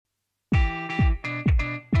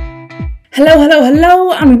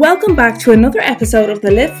Hello, and welcome back to another episode of the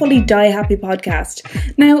Live Fully Die Happy podcast.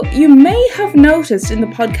 Now, you may have noticed in the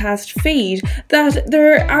podcast feed that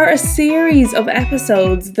there are a series of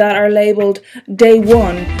episodes that are labelled Day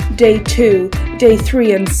 1, Day 2, Day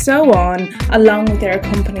 3, and so on, along with their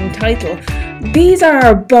accompanying title. These are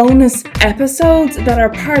our bonus episodes that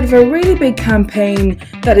are part of a really big campaign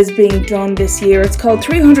that is being done this year. It's called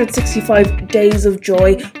 365 Days of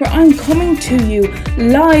Joy, where I'm coming to you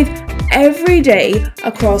live every day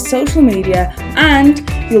across social media, and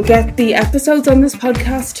you'll get the episodes on this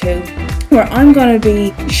podcast too, where I'm going to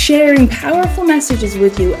be sharing powerful messages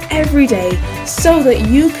with you every day so that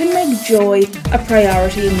you can make joy a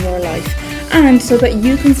priority in your life, and so that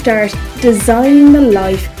you can start designing the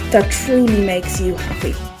life that truly makes you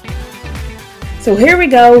happy. So here we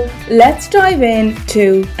go, let's dive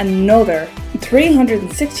into another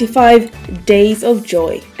 365 Days of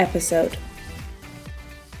Joy episode.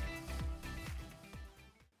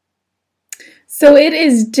 So it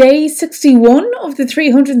is day 61 of the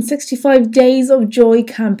 365 Days of Joy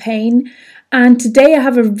campaign, and today I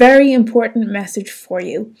have a very important message for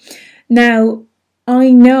you. Now, I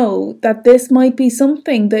know that this might be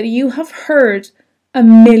something that you have heard a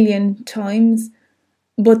million times,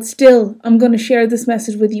 but still, I'm going to share this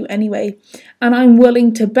message with you anyway, and I'm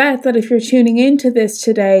willing to bet that if you're tuning into this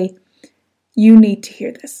today, you need to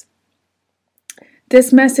hear this.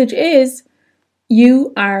 This message is,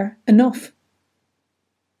 you are enough.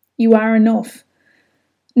 You are enough.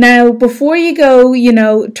 Now, before you go,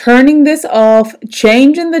 turning this off,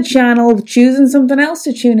 changing the channel, choosing something else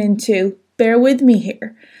to tune into, bear with me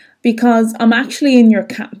here, because I'm actually in your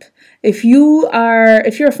camp. If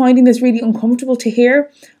you're finding this really uncomfortable to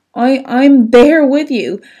hear, I'm there with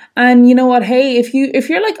you. And you know what? Hey, if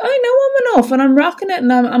you're like, I know I'm enough and I'm rocking it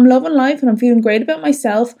and I'm loving life and I'm feeling great about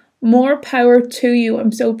myself, more power to you.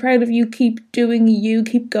 I'm so proud of you. Keep doing you.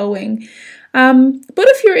 Keep going. But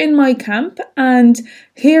if you're in my camp and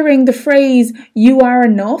hearing the phrase, you are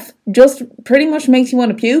enough, just pretty much makes you want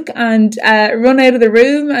to puke and run out of the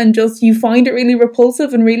room, and just you find it really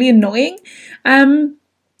repulsive and really annoying,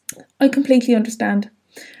 I completely understand.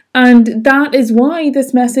 And that is why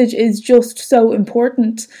this message is just so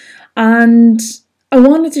important. And I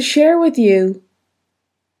wanted to share with you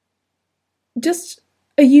just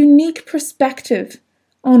a unique perspective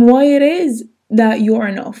on why it is that you're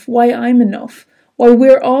enough, why I'm enough, why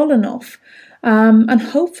we're all enough. And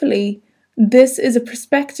hopefully this is a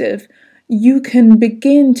perspective you can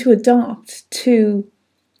begin to adopt to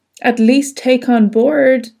at least take on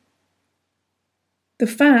board the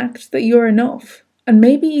fact that you're enough, and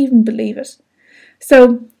maybe even believe it.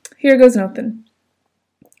 So here goes nothing.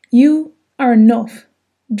 You are enough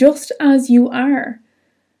just as you are,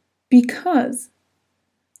 because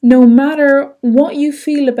no matter what you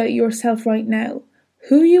feel about yourself right now,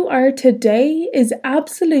 who you are today is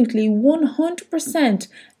absolutely 100%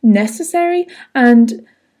 necessary, and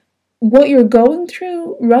what you're going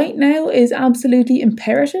through right now is absolutely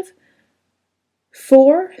imperative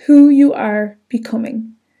for who you are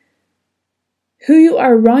becoming. Who you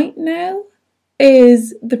are right now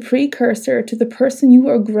is the precursor to the person you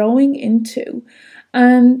are growing into.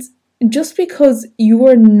 And just because you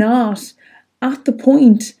are not at the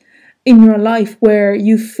point in your life where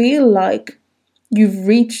you feel like you've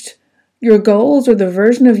reached your goals or the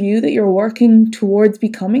version of you that you're working towards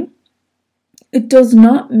becoming, it does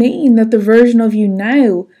not mean that the version of you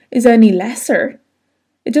now is any lesser.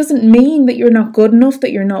 It doesn't mean that you're not good enough,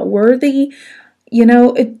 that you're not worthy.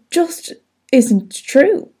 It just isn't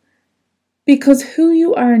true. Because who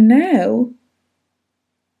you are now,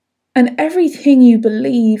 and everything you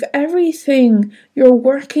believe, everything you're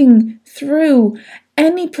working through,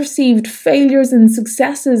 any perceived failures and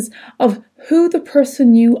successes of who the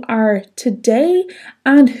person you are today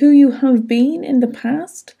and who you have been in the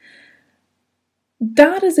past,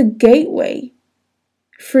 that is a gateway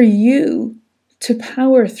for you to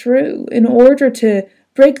power through in order to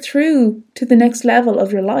break through to the next level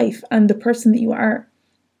of your life and the person that you are.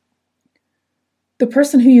 The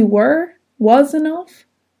person who you were was enough.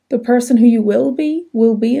 The person who you will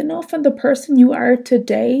be enough, and the person you are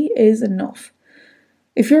today is enough.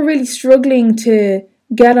 If you're really struggling to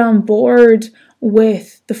get on board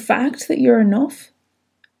with the fact that you're enough,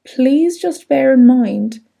 please just bear in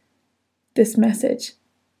mind this message,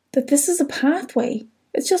 that this is a pathway.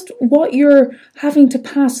 It's just what you're having to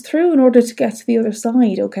pass through in order to get to the other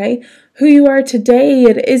side, okay? Who you are today,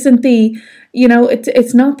 it isn't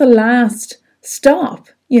it's not the last stop,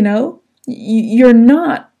 You're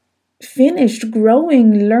not finished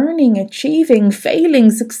growing, learning, achieving, failing,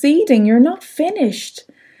 succeeding. You're not finished.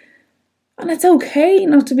 And it's okay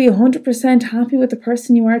not to be 100% happy with the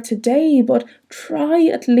person you are today, but try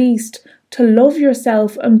at least to love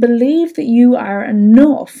yourself and believe that you are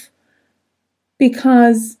enough,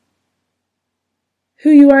 because who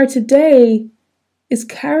you are today is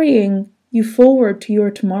carrying you forward to your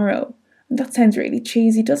tomorrow. And that sounds really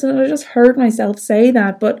cheesy, doesn't it? I just heard myself say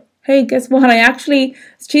that, but hey, guess what?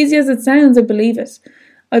 As cheesy as it sounds, I believe it.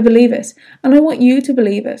 I believe it. And I want you to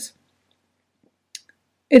believe it.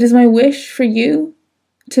 It is my wish for you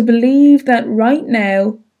to believe that right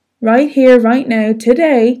now, right here, right now,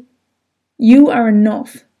 today, you are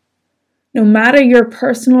enough. No matter your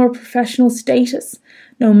personal or professional status,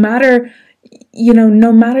 no matter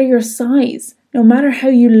your size, no matter how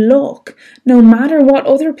you look, no matter what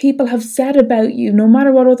other people have said about you, no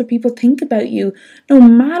matter what other people think about you, no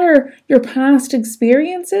matter your past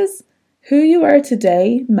experiences, who you are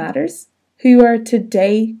today matters. Who you are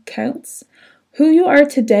today counts. Who you are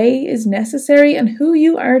today is necessary, and who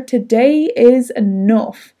you are today is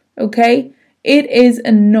enough, okay? It is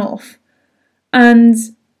enough. And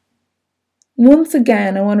once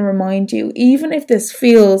again, I want to remind you, even if this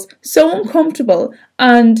feels so uncomfortable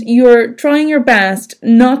and you're trying your best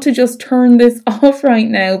not to just turn this off right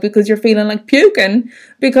now because you're feeling like puking,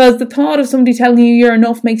 because the thought of somebody telling you you're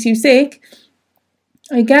enough makes you sick,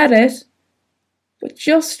 I get it, but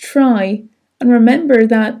just try and remember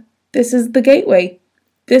that this is the gateway.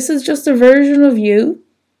 This is just a version of you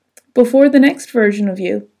before the next version of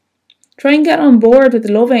you. Try and get on board with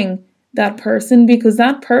loving that person, because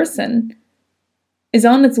that person is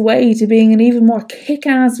on its way to being an even more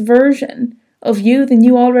kick-ass version of you than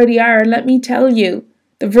you already are. And let me tell you,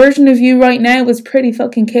 the version of you right now is pretty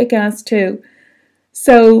fucking kick-ass too.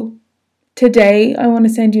 So today, I want to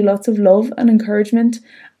send you lots of love and encouragement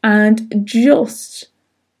and just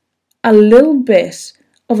a little bit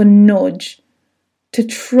of a nudge to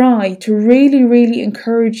try to really, really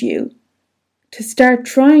encourage you to start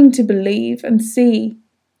trying to believe and see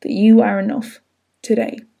that you are enough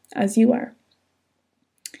today as you are.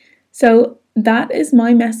 So that is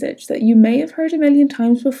my message that you may have heard a million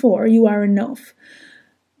times before. You are enough.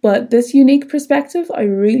 But this unique perspective, I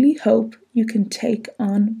really hope you can take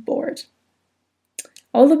on board.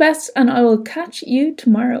 All the best, and I will catch you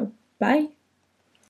tomorrow. Bye.